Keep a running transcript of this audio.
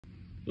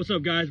What's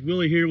up, guys?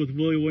 Willie here with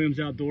Willie Williams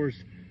Outdoors.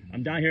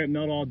 I'm down here at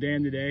Meltall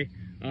Dam today.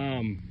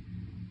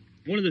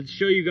 Wanted to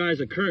show you guys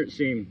a current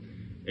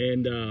seam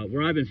and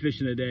where I've been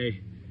fishing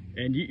today.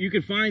 And you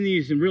can find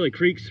these in really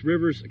creeks,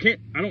 rivers. I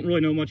don't really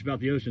know much about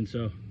the ocean,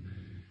 so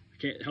I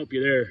can't help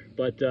you there.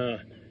 But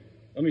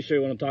let me show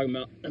you what I'm talking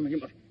about. Let me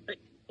get my. Hey,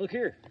 look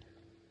here.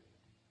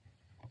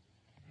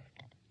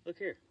 Look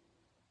here.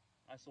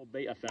 Nice little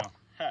bait I found.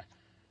 Ha.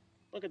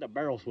 Look at the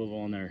barrel swivel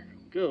on there.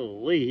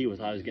 Golly,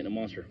 I was getting a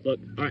monster. Look,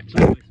 all right, so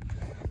anyways,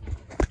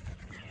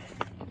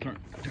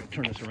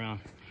 turn this around.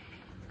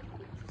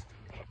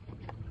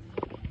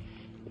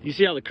 You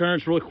see how the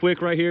current's really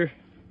quick right here?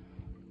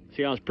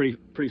 See how it's pretty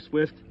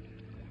swift?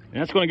 And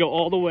that's gonna go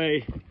all the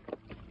way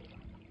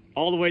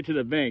to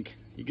the bank.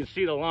 You can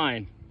see the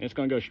line, and it's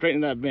gonna go straight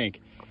into that bank.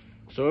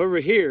 So over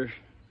here,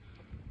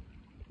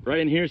 right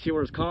in here, see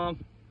where it's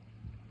calm?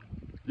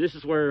 This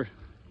is where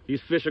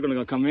these fish are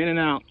gonna come in and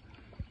out,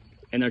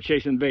 and they're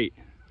chasing bait,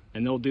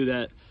 and they'll do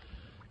that.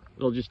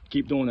 They'll just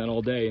keep doing that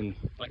all day. And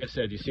like I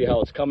said, you see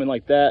how it's coming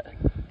like that,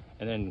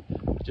 and then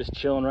just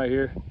chilling right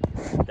here.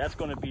 That's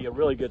going to be a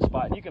really good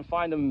spot. And you can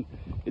find them.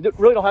 It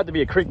really don't have to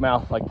be a creek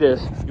mouth like this.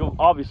 You'll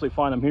obviously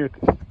find them here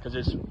because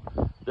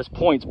this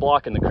point's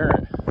blocking the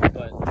current.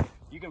 But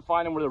you can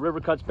find them where the river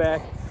cuts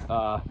back.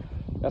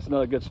 That's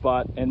another good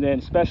spot. And then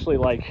especially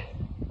like,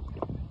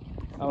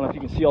 I don't know if you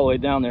can see all the way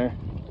down there.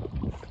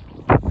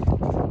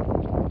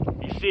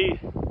 You see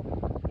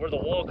where the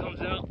wall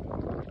comes out?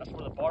 That's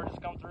where the barges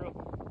come through.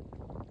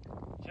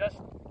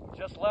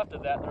 Just left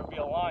of that, there'll be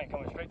a line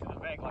coming straight to the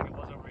bank like it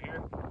was over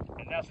here.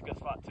 And that's a good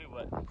spot too,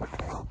 but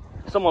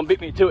someone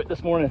beat me to it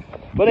this morning.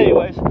 But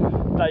anyways,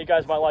 thought you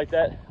guys might like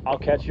that. I'll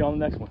catch you on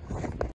the next one.